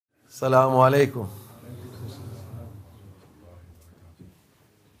Assalamu alaikum.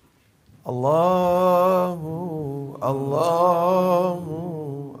 Allahu, Allahu,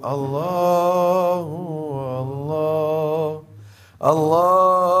 Allahu, Allah.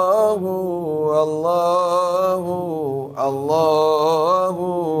 Allahu, Allahu, Allahu,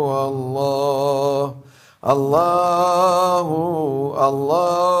 Allah. Allahu,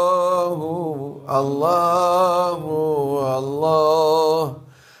 Allahu, Allahu, Allah.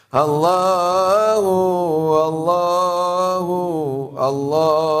 Allahu, Allahu,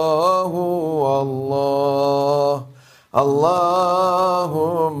 Allahu, Allah.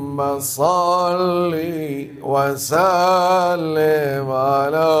 Allahumma salli wa sallim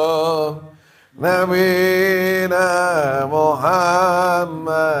ala Nabina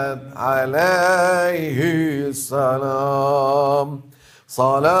Muhammad alayhi salam.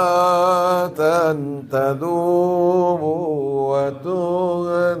 صلاة تدوم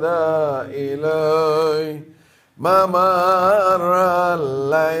وتهدى إليه ممر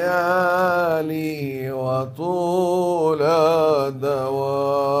الليالي وطول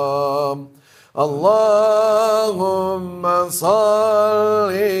الدوام. اللهم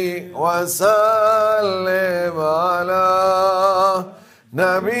صل وسلم على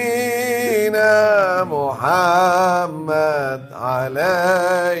نبينا محمد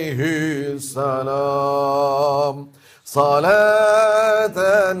عليه السلام. صلاة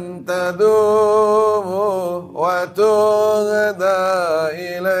تدوم وتهدى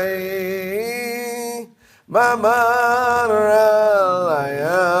إليه ممر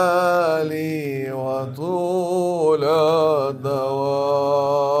الليالي وطول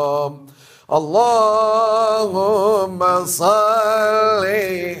الدوام. اللهم صل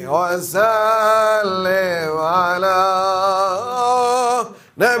وسلم على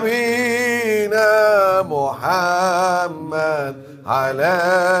نبينا محمد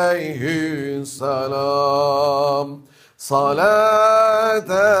عليه السلام.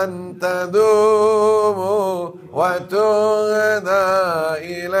 صلاة تدوم وتهدى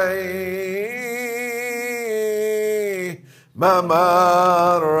إليه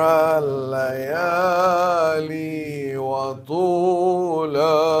ممر الليالي وطول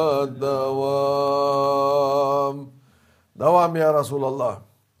الدوام. دوام يا رسول الله.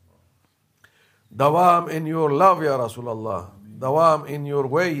 Dawam in your love, Ya Rasulullah. Dawam in your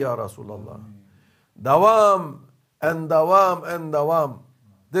way, Ya Rasulullah. Dawam and dawam and dawam.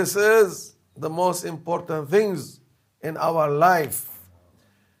 This is the most important things in our life.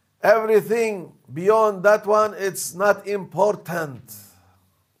 Everything beyond that one, it's not important.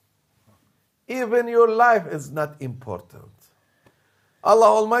 Even your life is not important. Allah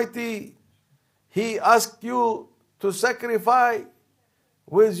Almighty, He asked you to sacrifice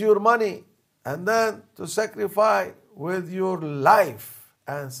with your money, and then to sacrifice with your life,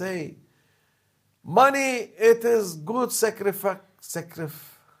 and say, money, it is good sacrifice,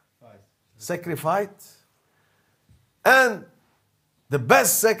 and the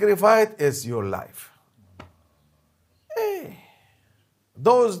best sacrifice is your life. Hey,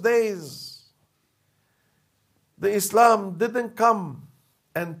 those days, the Islam didn't come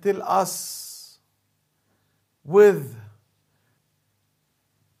and tell us with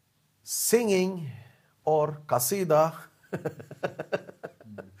singing or kasida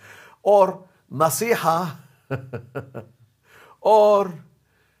or nasiha or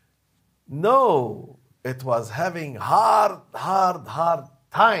no, it was having hard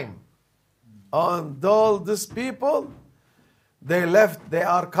time. And all these people, they left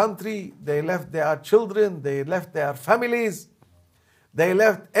their country, they left their children, they left their families, they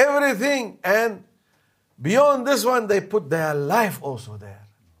left everything, and beyond this one, they put their life also there.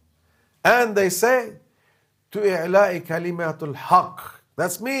 And they say, to i'la'i kalimatul haq.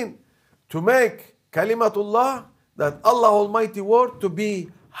 That's mean to make kalimatullah, that Allah Almighty word, to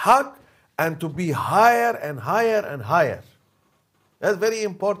be haq and to be higher and higher and higher. That's very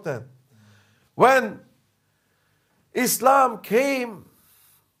important. When Islam came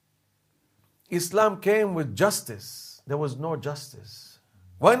with justice. There was no justice.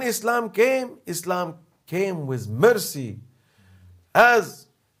 When Islam came with mercy. As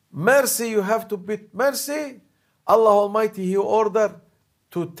mercy, you have to be mercy. Allah Almighty, He ordered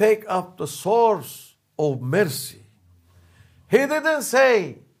to take up the source of mercy. He didn't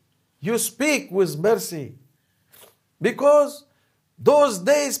say, you speak with mercy. Because those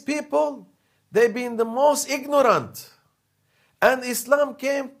days people, they've been the most ignorant. And Islam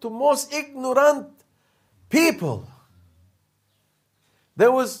came to most ignorant people. They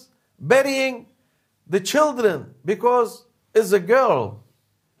was burying the children because it's a girl.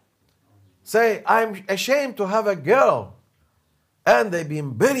 Say, I'm ashamed to have a girl. And they've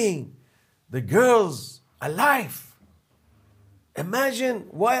been burying the girls alive. Imagine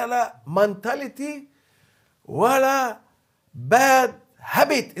wala mentality, wala bad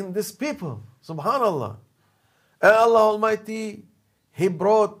habit in these people. Subhanallah. And Allah Almighty, He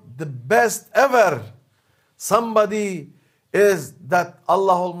brought the best ever. Somebody is that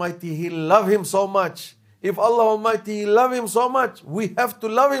Allah Almighty, He love him so much. If Allah Almighty, He love him so much, we have to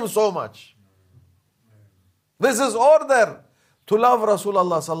love him so much. This is order to love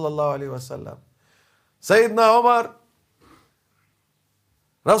Rasulullah sallallahu alaihi wasallam. Sayyidina Umar,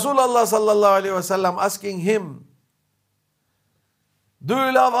 Rasulullah sallallahu alaihi wasallam asking him, do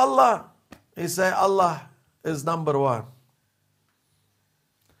you love Allah? He said, Allah is number one.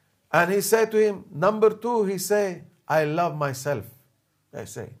 And he said to him, number two, he said, I love myself. They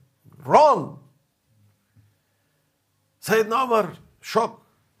say, wrong. Sayyidina Umar, shocked.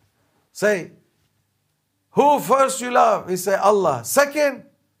 Say, who first you love? He said, Allah. Second,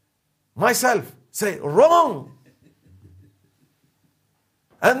 myself. Say, wrong.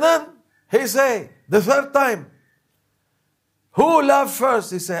 And then he say, the third time, who loved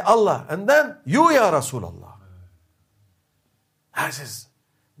first? He say, Allah. And then, you, Ya Rasulullah.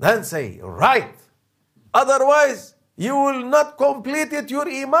 Then say, right. Otherwise, you will not complete it your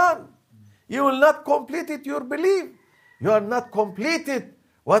iman. You will not complete it your belief. You are not completed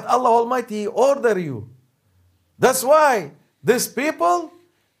what Allah Almighty order you. That's why these people,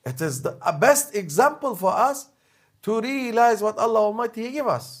 it is the best example for us to realize what Allah Almighty give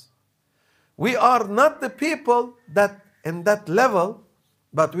us. We are not the people that in that level,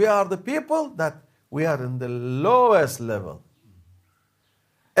 but we are the people that we are in the lowest level.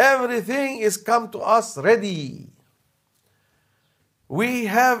 Everything is come to us ready. We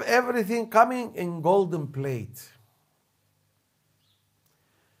have everything coming in golden plate.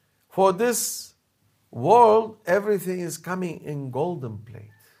 For this world, everything is coming in golden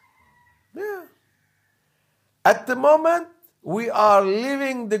plate. Yeah. At the moment, we are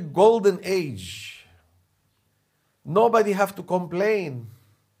living the golden age. Nobody have to complain.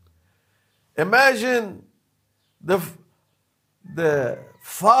 Imagine the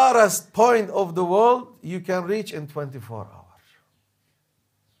farthest point of the world you can reach in 24 hours.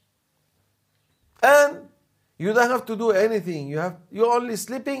 And you don't have to do anything. You're only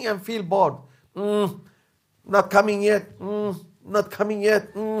sleeping and feel bored. Not coming yet. Not coming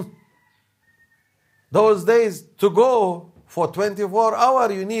yet. Those days to go for 24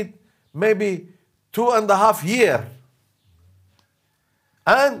 hours, you need maybe 2.5 years.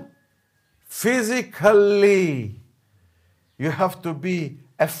 And physically, you have to be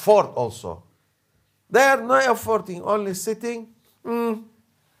effort also. They are no efforting, only sitting.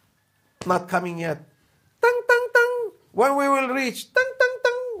 Not coming yet. Tang, tang, tang. When we will reach. Tang, tang,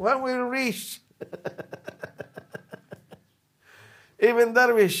 tang. When we will reach. Even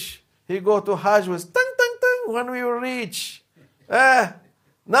Darwish, he go to Hajj with tang, tang, tang. When we will reach.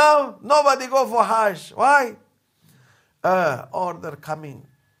 Now, nobody go for Hajj. Why? Order coming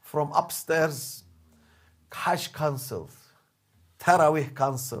from upstairs. Hajj cancelled. Tarawih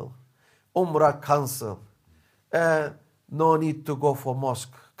cancelled. Umrah cancelled. No need to go for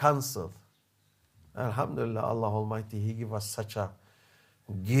mosque. Cancelled. Alhamdulillah, Allah Almighty, He give us such a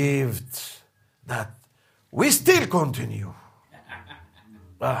gift that we still continue.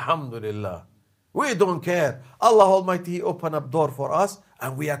 Alhamdulillah. We don't care. Allah Almighty, He open up door for us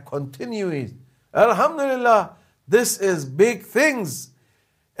and we are continuing. Alhamdulillah, this is big things.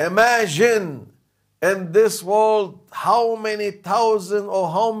 Imagine in this world how many thousand or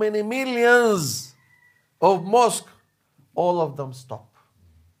how many millions of mosques, all of them stop.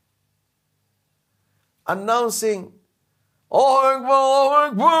 Announcing, Allahu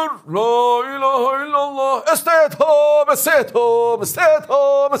Akbar, La ilaha illallah, stay at home, stay at home, stay at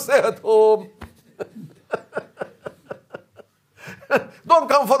home, stay at home. Don't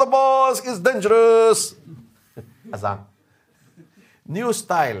come for the mosque, it's dangerous. Azan. New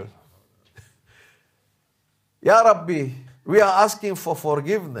style. Ya Rabbi, we are asking for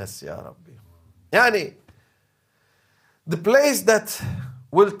forgiveness, Ya Rabbi. Yani, the place that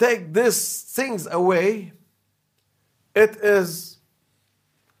will take these things away, it is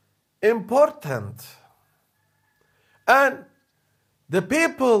important. And the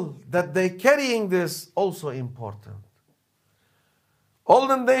people that they carrying this also important.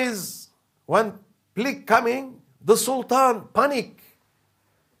 Olden days, when plague coming, the Sultan panic.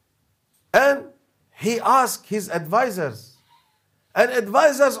 And he asked his advisors. And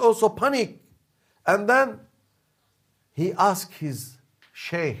advisors also panic. And then he asked his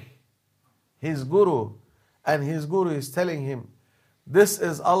Sheikh, his Guru, and his Guru is telling him, this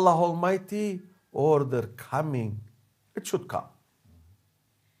is Allah Almighty order coming. It should come.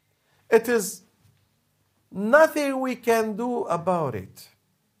 it is nothing we can do about it.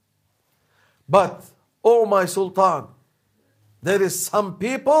 But, oh my Sultan, there is some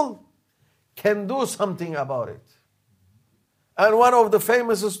people can do something about it. And one of the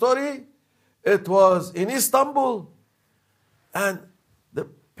famous story, it was in Istanbul, and the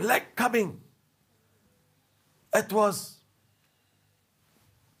plague coming. It was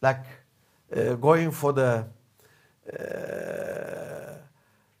like going for the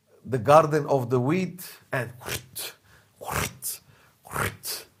garden of the wheat, and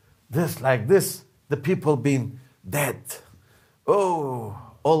this like this, the people being dead. Oh,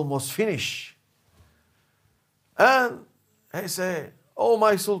 almost finished. And I say, oh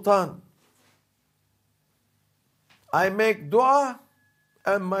my Sultan, I make dua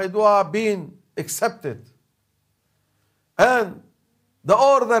and my dua being accepted. And the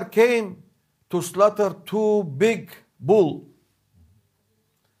order came to slaughter 2 big bull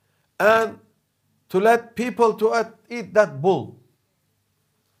and to let people to eat that bull.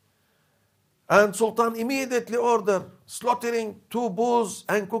 And Sultan immediately ordered slaughtering 2 bulls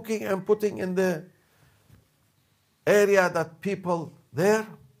and cooking and putting in the area that people there.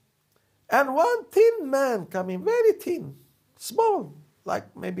 And one thin man coming, very thin, small,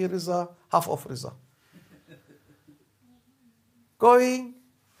 like maybe Riza, half of Riza. Going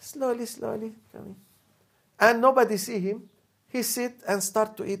slowly, slowly, coming. And nobody see him. He sit and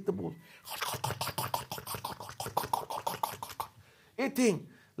start to eat the bull. Eating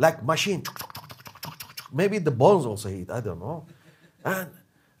like machine. Maybe the bones also eat, I don't know.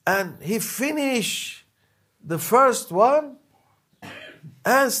 And he finish the first one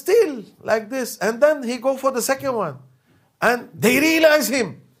and still like this. And then he go for the second one. And they realize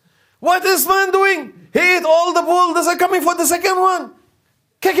him. What is man doing? He eat all the bull. This is coming for the second one.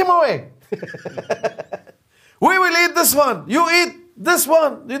 Kick him away. We will eat this one. You eat this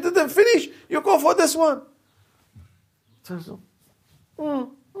one. You didn't finish. You go for this one.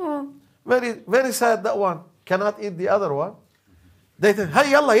 Very, very sad that one. Cannot eat the other one. They say, hey,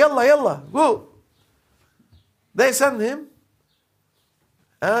 yalla, yalla, yalla, go. They send him.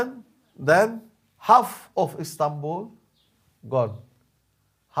 And then half of Istanbul gone.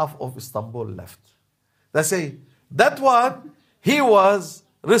 Half of Istanbul left. They say, that one, he was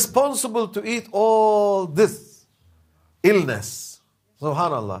responsible to eat all this illness.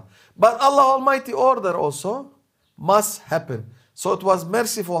 Subhanallah. But Allah Almighty order also must happen. So it was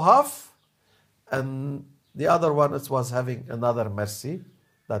mercy for half, and the other one it was having another mercy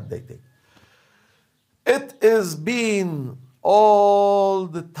that they did. It is been all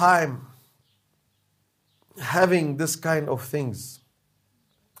the time having this kind of things.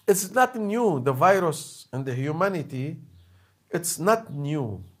 It's not new. The virus and the humanity, it's not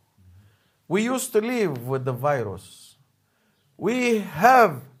new. We used to live with the virus. We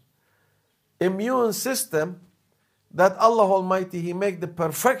have immune system that Allah Almighty, He make the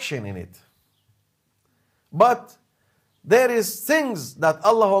perfection in it. But there is things that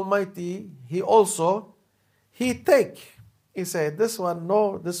Allah Almighty, He take. He said, this one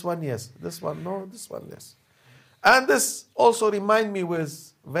no, this one yes, this one no, this one yes. And this also remind me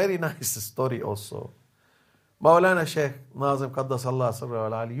with very nice story also. Maulana Sheikh Nazim Qaddasallah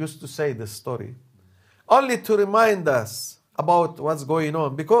Sirra Ali used to say this story only to remind us about what's going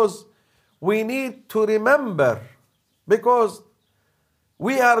on, because we need to remember, because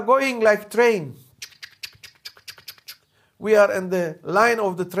we are going like train. We are in the line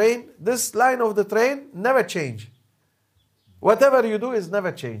of the train. This line of the train never change. Whatever you do is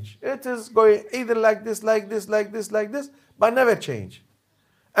never change. It is going either like this, like this, like this, like this, but never change.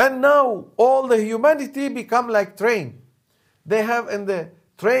 And now all the humanity become like train. They have in the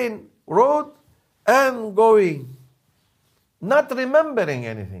train road and going, not remembering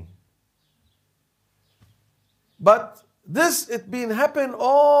anything. But this, it been happen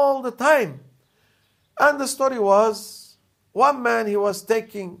all the time. And the story was, one man, he was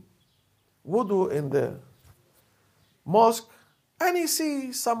taking wudu in the mosque, and he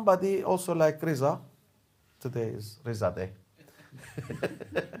see somebody also like Riza. Today is Riza Day.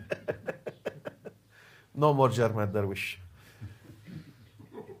 No more German dervish.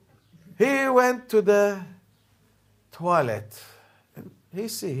 He went to the toilet, and he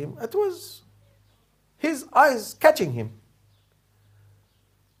see him. It was his eyes catching him.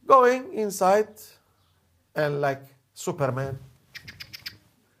 Going inside, and like Superman,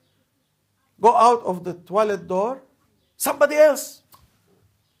 go out of the toilet door, somebody else.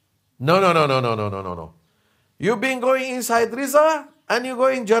 No. You've been going inside Riza and you go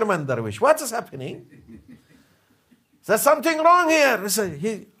in German dervish. What is happening? There's something wrong here.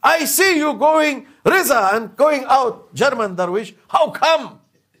 I see you going Riza and going out German dervish. How come?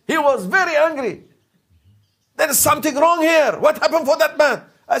 He was very angry. There is something wrong here. What happened for that man?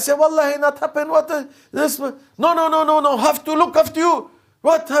 I said, Wallahi, not happened. This? No. Have to look after you.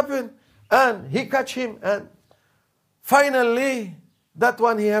 What happened? And he catch him. And finally, that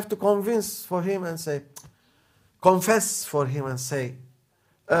one he have to convince for him and say, confess for him and say,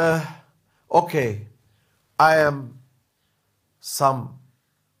 okay, I am some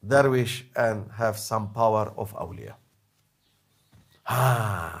dervish and have some power of awliya.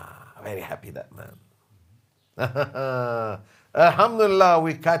 Very happy that man. Alhamdulillah,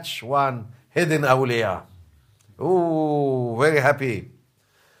 we catch one hidden awliya. Oh, very happy.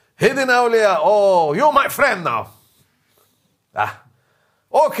 Hidden awliya. Oh, you're my friend now.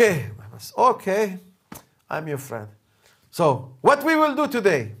 Okay, I'm your friend. So, what we will do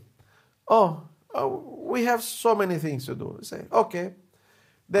today? We have so many things to do. Say, okay,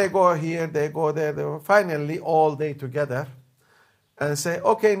 they go here, they go there. They go. Finally, all day together. And say,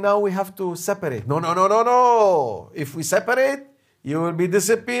 okay, now we have to separate. No. If we separate, you will be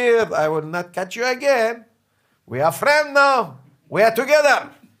disappeared. I will not catch you again. We are friends now. We are together.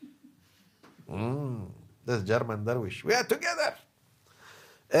 This German dervish. We are together.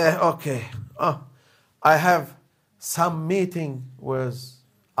 Okay. I have some meeting with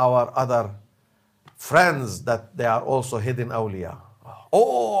our other friends that they are also hidden awliya.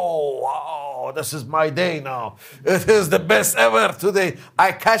 Oh, wow, this is my day now. It is the best ever today.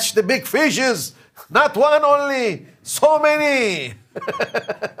 I catch the big fishes. Not one only, so many.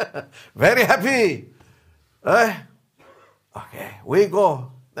 Very happy. Okay, we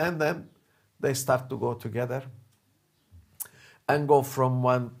go. And then they start to go together and go from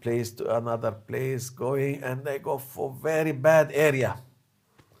one place to another place, going, and they go for very bad area.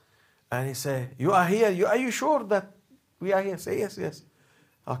 And he say, you are here? Are you sure that we are here? Say, yes.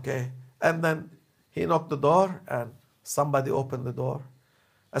 Okay. And then he knocked the door and somebody opened the door.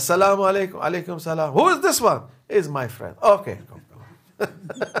 Assalamu alaikum, alaikum salam. Who is this one? Is my friend. Okay, come.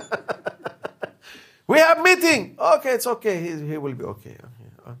 We have meeting. Okay, it's okay. He will be okay.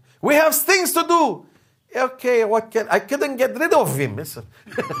 We have things to do. Okay, I couldn't get rid of him.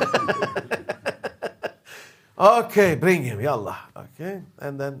 Okay, bring him, yallah. Okay,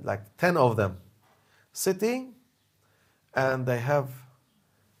 and then like 10 of them sitting, and they have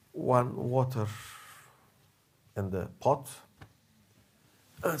one water in the pot,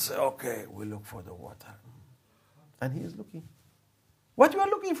 and say, okay, we look for the water. And he is looking. What you are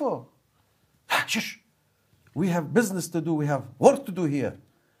looking for? Shush. We have business to do. We have work to do here.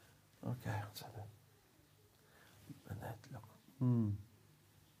 Okay. And then look.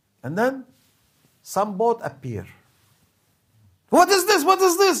 And then some boat appear. What is this?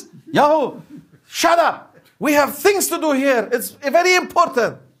 Yahoo! Shut up! We have things to do here. It's very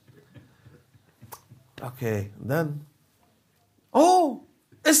important. Okay, then. Oh,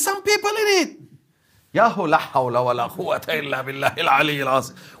 there's some people in it. Yahoo! La hawla wa la quwwata illa billahi al-aliyyil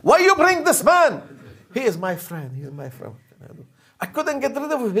azim. Why you bring this man? He is my friend. I couldn't get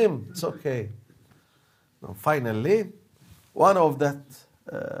rid of him. It's okay. Now, finally, one of that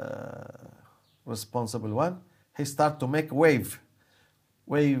responsible one, he start to make wave.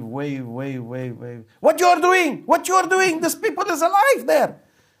 Wave. What you are doing? This people is alive there.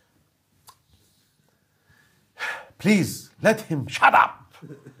 Please, let him shut up.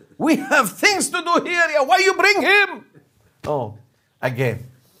 We have things to do here. Why you bring him? Oh, again.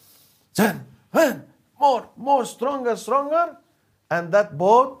 Then, more, stronger. And that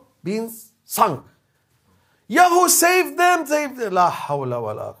boat being sunk. Yahoo saved them. La hawla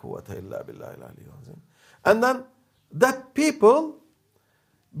wa la quwwata illa billahi al-aliyyil azim. And then that people,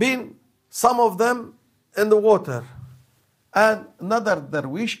 some of them in the water. And another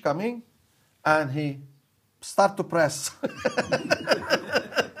dervish coming, and he start to press.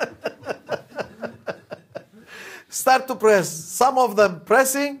 Start to press. Some of them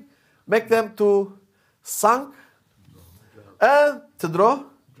pressing, make them to sunk, and to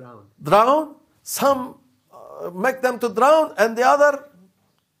drown. Some make them to drown, and the other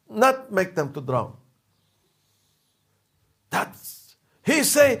not make them to drown. He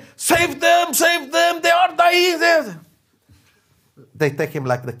say, save them, they are dying. They take him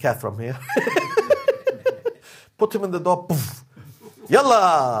like the cat from here. Put him in the door, poof,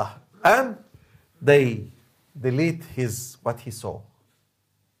 yallah, and they delete what he saw.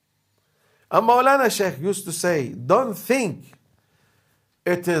 And Maulana Sheikh used to say, don't think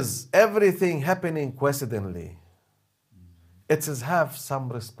it is everything happening coincidentally. It is have some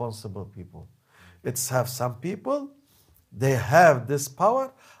responsible people. It's have some people, they have this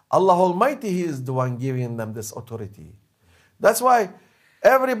power. Allah Almighty, He is the one giving them this authority. That's why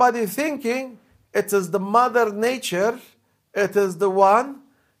everybody thinking it is the mother nature, it is the one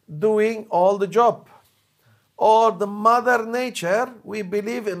doing all the job. Or the mother nature, we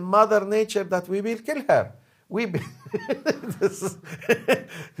believe in mother nature that we will kill her.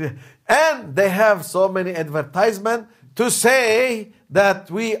 And they have so many advertisements to say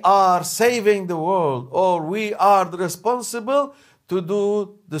that we are saving the world, or we are responsible to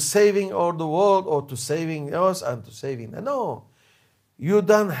do the saving of the world, or to saving us and to saving. No, you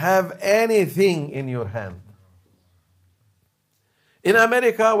don't have anything in your hand. In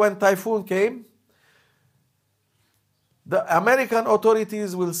America, when typhoon came, the American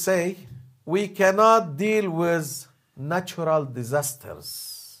authorities will say, we cannot deal with natural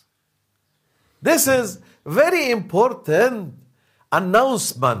disasters. This is very important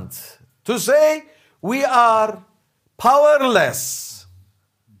announcement to say we are powerless.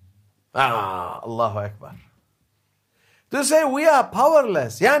 Allahu Akbar. To say we are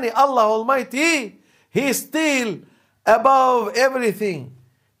powerless. Yani Allah Almighty, He is still above everything.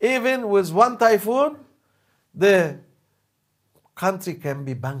 Even with one typhoon, the country can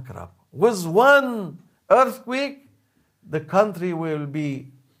be bankrupt. With one earthquake, the country will be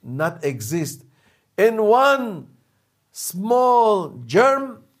not exist. In one small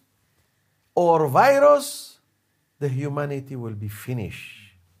germ or virus, the humanity will be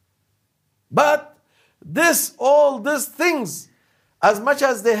finished. But all these things, as much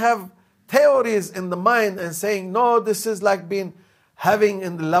as they have theories in the mind and saying, no, this is like being having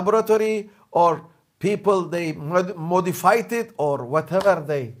in the laboratory, or people, they modified it, or whatever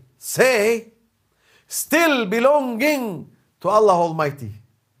they say, still belonging to Allah Almighty.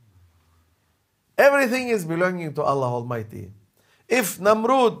 Everything is belonging to Allah Almighty. If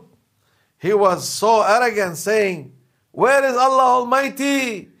Namrud, he was so arrogant, saying, where is Allah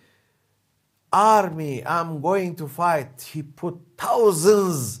Almighty? Army, I'm going to fight. He put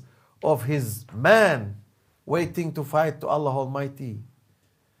thousands of his men waiting to fight to Allah Almighty.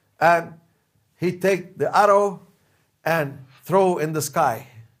 And he take the arrow and throw in the sky.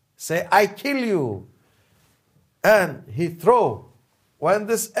 Say, I kill you. And he throw. When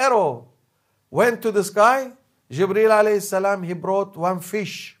this arrow went to the sky, Jibreel alayhi salam, he brought one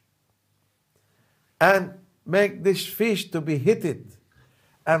fish. And make this fish to be hit.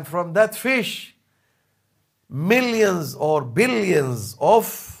 And from that fish, millions or billions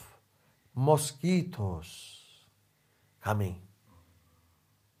of mosquitoes coming.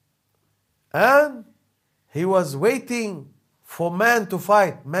 And he was waiting for man to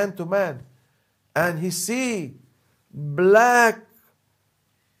fight, man to man. And he see black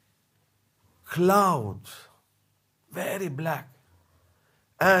cloud, very black.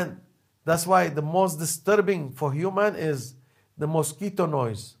 And that's why the most disturbing for human is the mosquito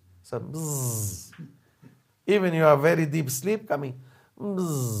noise. So, bzzz. Even you are very deep sleep coming.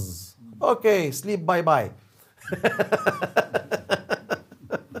 Bzzz. Okay, sleep bye-bye.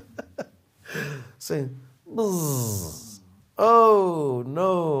 Saying, bzzz. Oh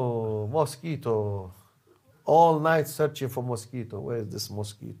no, mosquito. All night searching for mosquito. Where is this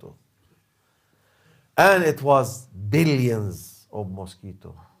mosquito? And it was billions of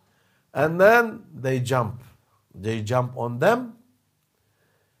mosquito. And then they jump. They jump on them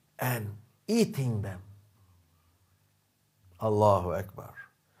and eating them. Allahu Akbar.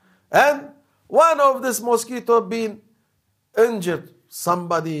 And one of this mosquito being injured.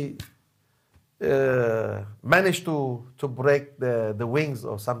 Somebody managed to break the wings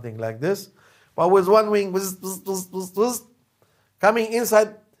or something like this. But with one wing coming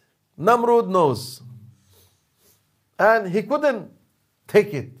inside Namrud nose. And he couldn't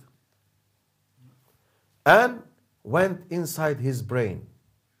take it. And went inside his brain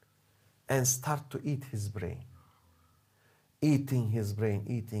and start to eat his brain. Eating his brain,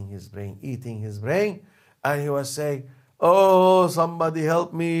 eating his brain, eating his brain. And he was saying, oh, somebody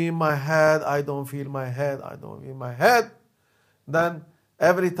help me, my head, I don't feel my head, I don't feel my head. Then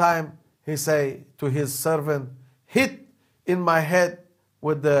every time he say to his servant, hit in my head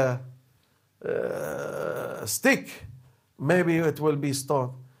with the stick, maybe it will be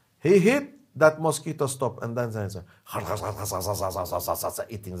stone. He hit, that mosquito stopped, and then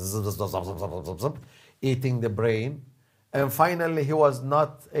eating the brain. And finally he was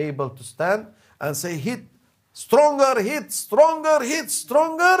not able to stand and say, hit, stronger, hit, stronger, hit,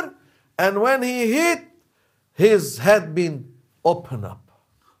 stronger. And when he hit, his head been opened up.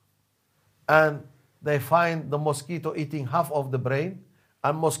 And they find the mosquito eating half of the brain,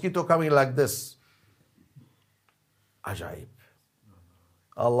 and mosquito coming like this. Ajaib.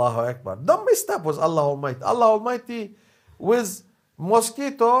 Allahu Akbar. Don't be stopped with Allah Almighty. Allah Almighty, with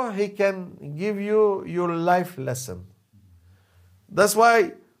mosquito, He can give you your life lesson. That's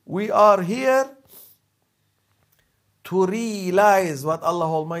why we are here to realize what Allah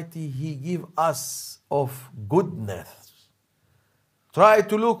Almighty He give us of goodness. Try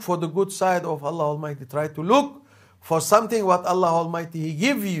to look for the good side of Allah Almighty. Try to look for something what Allah Almighty He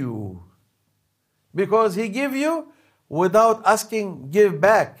give you. Because He give you without asking, give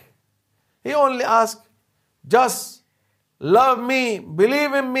back. He only asks, just love me,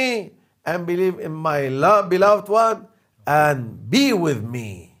 believe in me, and believe in my beloved one, and be with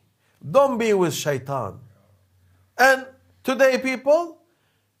me. Don't be with shaitan. And today people,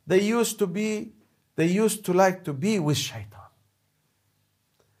 they used to like to be with shaitan.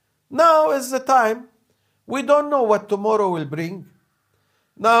 Now is the time. We don't know what tomorrow will bring.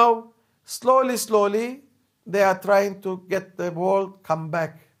 Now, slowly, they are trying to get the world come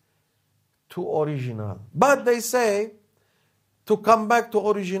back to original. But they say, to come back to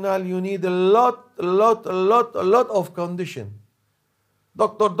original, you need a lot of condition.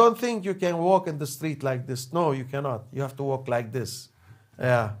 Doctor, don't think you can walk in the street like this. No, you cannot. You have to walk like this.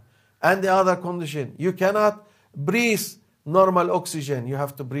 Yeah. And the other condition, you cannot breathe normal oxygen. You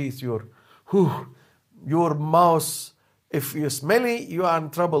have to breathe your mouth. If you smelly, you are in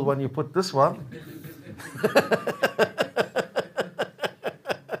trouble when you put this one.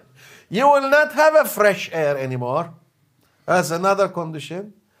 You will not have a fresh air anymore. That's another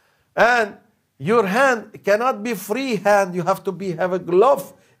condition. And your hand cannot be free hand. You have to have a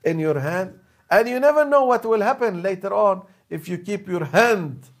glove in your hand. And you never know what will happen later on if you keep your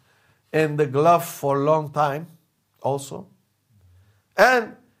hand in the glove for a long time also.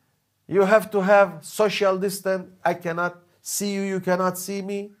 And you have to have social distance. I cannot see you, you cannot see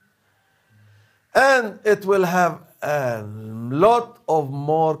me. And it will have a lot of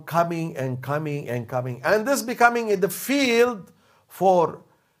more coming. And this becoming the field for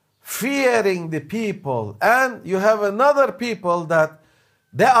fearing the people. And you have another people that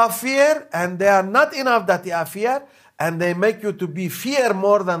they are fear and they are not enough that they are fear, and they make you to be fear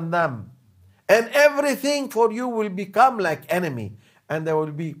more than them. And everything for you will become like enemy, and there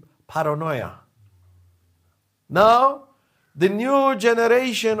will be paranoia. Now, the new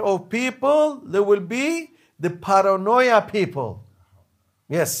generation of people, there will be the paranoia people.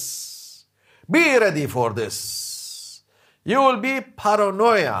 Yes. Be ready for this. You will be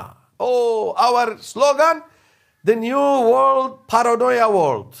paranoia. Oh, our slogan, the new world, paranoia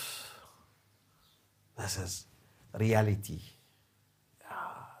world. This is reality.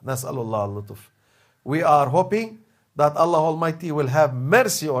 Nas'alullah al-lutuf. We are hoping that Allah Almighty will have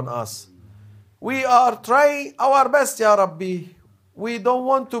mercy on us. We are trying our best, Ya Rabbi. We don't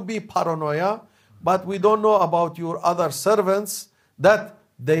want to be paranoia, but we don't know about your other servants that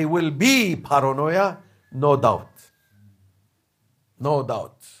they will be paranoia, no doubt. No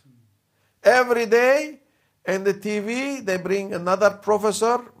doubt. Every day in the TV, they bring another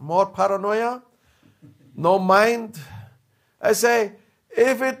professor, more paranoia, no mind. I say,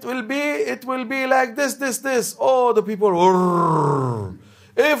 if it will be like this. Oh, the people, whirr.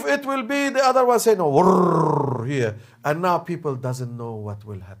 If it will be the other one, say no, whirr, here. And now people doesn't know what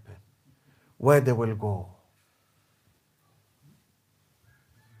will happen, where they will go.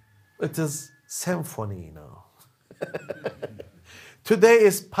 It is symphony now. Today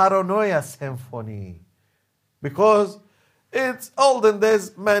is paranoia symphony. Because it's olden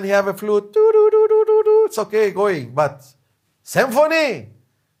days, man, he have a flute, it's okay, going. But symphony,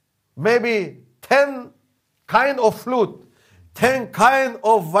 maybe 10 kind of flute, 10 kind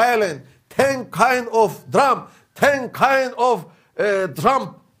of violin, 10 kind of drum, 10 kind of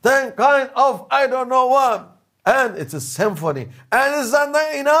drum, 10 kind of I don't know what. And it's a symphony. And is that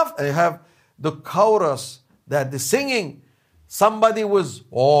not enough? I have the chorus that the singing. Somebody was,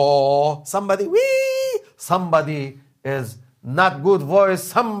 oh, somebody, wee, somebody is not good voice,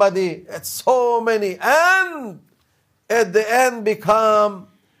 somebody, it's so many. And at the end become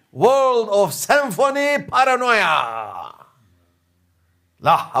world of symphony paranoia.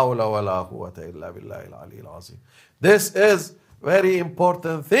 La hawla wa la quwwata illa billahi al-aliyyil azim. This is very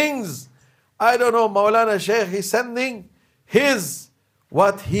important things. I don't know, Maulana Shaykh, he's sending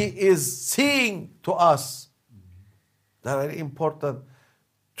what he is seeing to us. They're very important.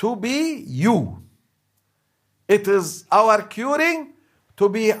 To be you. It is our curing to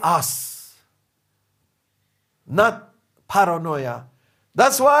be us. Not paranoia.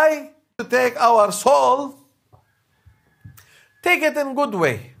 That's why to take our soul, take it in good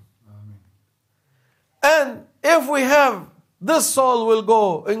way. And if we have this soul will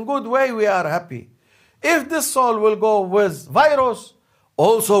go in good way, we are happy. If this soul will go with virus,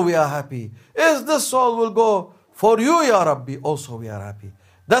 also we are happy. If this soul will go for you, Ya Rabbi, also we are happy.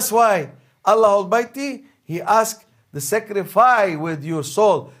 That's why Allah Almighty, He asked the sacrifice with your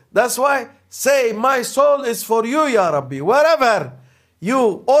soul. That's why say, my soul is for you, Ya Rabbi. Wherever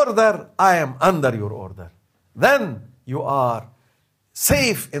you order, I am under your order. Then you are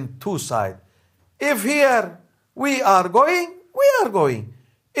safe in two sides. If here we are going, we are going.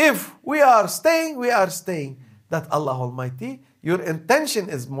 If we are staying, we are staying. That Allah Almighty, your intention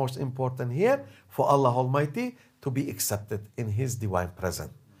is most important here for Allah Almighty to be accepted in His divine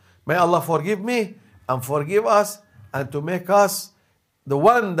presence. May Allah forgive me and forgive us, and to make us the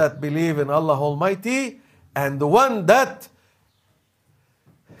one that believe in Allah Almighty and the one that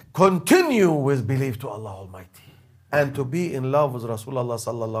continue with belief to Allah Almighty, and to be in love with Rasulullah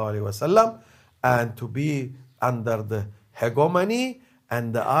sallallahu alaihi wasallam, and to be under the hegemony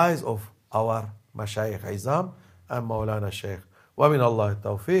and the eyes of our Mashayikh Izam and Maulana Shaykh. ومن الله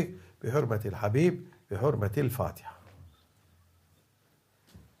التوفيق بحرمة الحبيب بحرمة الفاتحة.